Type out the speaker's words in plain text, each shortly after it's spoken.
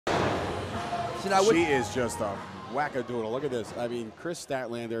So now she is just a wackadoodle. Look at this. I mean, KRIS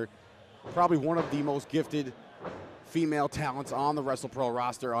Statlander, probably one of the most gifted female talents on the WrestlePro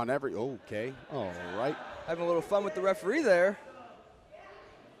roster on every. Okay, all right. Having a little fun with the referee there.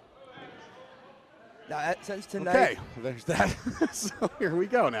 Now, since tonight. Okay, there's that. So here we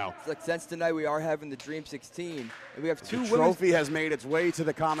go now. It's like since tonight we are having the Dream 16, and we have two. The trophy has made its way to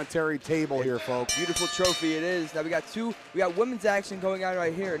the commentary table here, folks. Beautiful trophy it is. Now we got women's action going on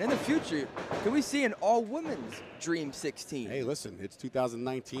right here, and in the future, can we see an all-women's Dream 16? Hey, listen, it's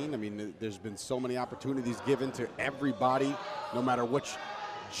 2019. I mean, there's been so many opportunities given to everybody, no matter which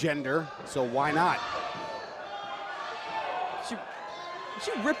gender. So why not?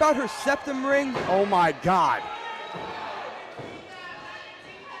 Did she rip out her septum ring? Oh my God.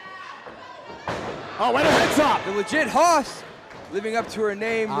 Oh, wait a heads up. The legit HOSS living up to her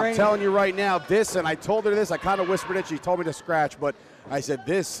name. I'm telling you right now, this, and I told her this, I kind of whispered it, she told me to scratch, but I said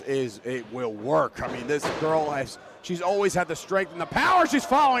it will work. I mean, this girl she's always had the strength and the power. She's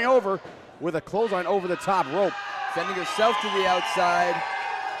following over with a clothesline over the top rope. Sending herself to the outside.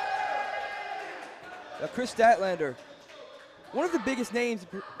 Now, KRIS Statlander, one of the biggest names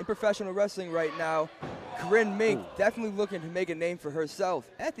in professional wrestling right now. Corinne Mink definitely looking to make a name for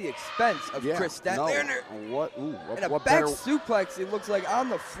herself at the expense of KRIS Statlander. No. And a back suplex, it looks like, on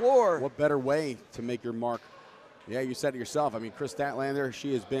the floor. What better way to make your mark? Yeah, you said it yourself. I mean, KRIS Statlander,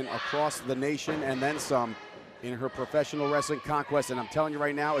 she has been across the nation and then some in her professional wrestling conquest. And I'm telling you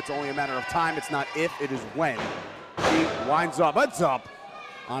right now, it's only a matter of time. It's not if, it is when. She winds up, heads up,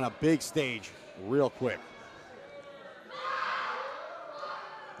 on a big stage real quick.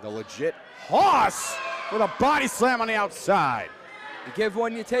 The legit HOSS with a body slam on the outside. You give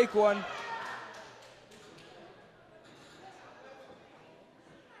one, you take one.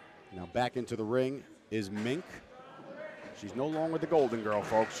 Now back into the ring is Mink. She's no longer the Golden Girl,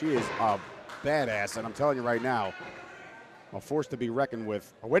 folks. She is a badass, and I'm telling you right now, a force to be reckoned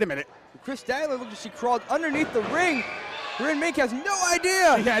with. Oh, wait a minute. KRIS Statlander, look, she crawled underneath the ring. Corinne Mink has no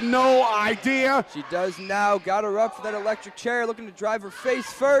idea. She had no idea. She does now. Got her up for that electric chair, looking to drive her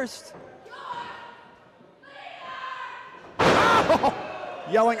face first. Oh!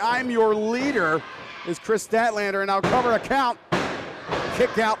 Yelling, "I'm your leader," is KRIS Statlander, and now cover a count.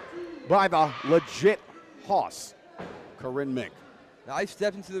 Kicked out by the legit HOSS, Corinne Mink. Now I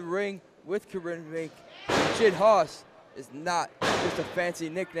stepped into the ring with Corinne Mink. Legit HOSS is not just a fancy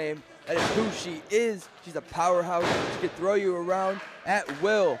nickname. That is who she is. She's a powerhouse. She can throw you around at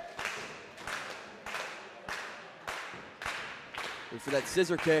will. Wait for that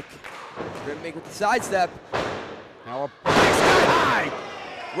scissor kick. Corinne Mink with the sidestep. Now a sky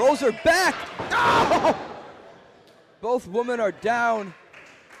high. Rolls her back. Oh! Both women are down.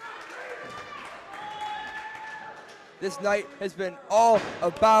 This night has been all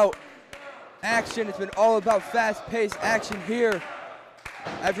about action. It's been all about fast-paced action here.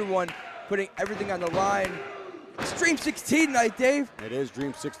 Everyone putting everything on the line. It's Dream 16 night, Dave. It is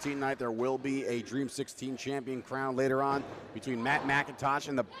Dream 16 night. There will be a Dream 16 champion crown later on between Matt McIntosh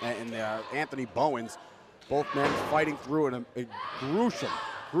and Anthony Bowens. Both men fighting through a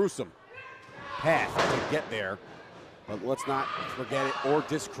gruesome path to get there. But let's not forget it or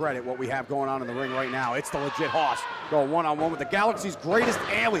discredit what we have going on in the ring right now. It's the legit HOSS going one-on-one with the Galaxy's greatest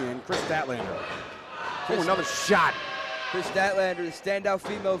alien, KRIS Statlander. Oh, another shot. KRIS Statlander, the standout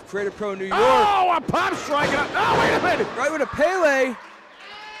female of Creative Pro New York. Oh, a pop strike. Oh, wait a minute. Right with a Pele.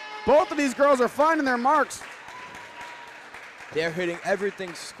 Both of these girls are finding their marks. They're hitting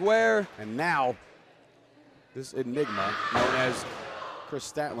everything square. And now, this enigma known as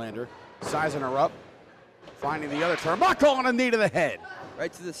KRIS Statlander, sizing her up, finding the other turnbuckle and a knee to the head.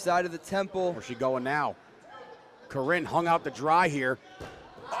 Right to the side of the temple. Where's she going now? Corinne hung out to dry here.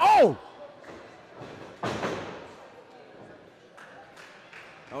 Oh! I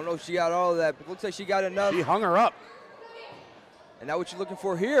don't know if she got all of that, but looks like she got enough. She hung her up. And now what you're looking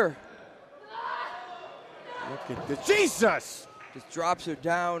for here. Look at this. Jesus! Just drops her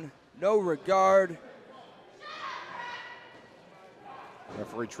down. No regard.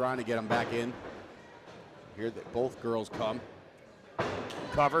 Referee trying to get him back in. Here that both girls come.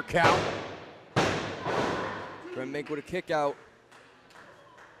 Cover count. Gonna make with a kick out.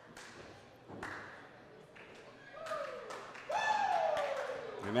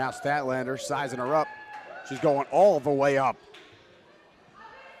 And now Statlander sizing her up. She's going all the way up.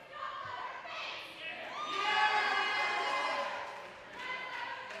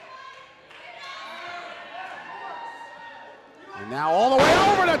 And now all the way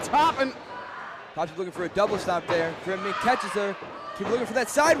over the top, and Pop's looking for a double stomp there. Corinne Mink catches her. Keep looking for that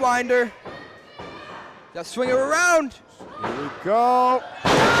sidewinder. Now swing her around. Here we go.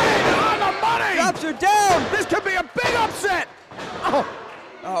 Right on the money! Drops her down. This could be a big upset.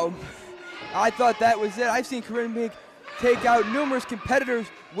 Oh, I thought that was it. I've seen Corinne Mink take out numerous competitors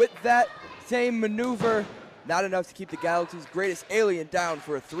with that same maneuver. Not enough to keep the Galaxy's greatest alien down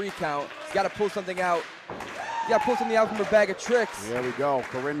for a 3 count. He's got to pull something out. He's got to pull something out from her bag of tricks. There we go.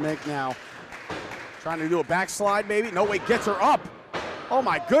 Corinne Mink now trying to do a backslide maybe. No way, gets her up. Oh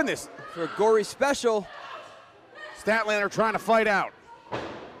my goodness. For a gory special. Statlander trying to fight out.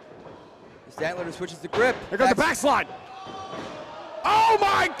 Statlander switches the grip. Here goes the backslide. Oh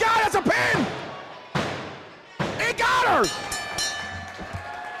my God, that's a pin! He got her!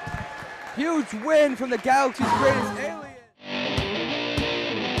 Huge win from the Galaxy's greatest alien.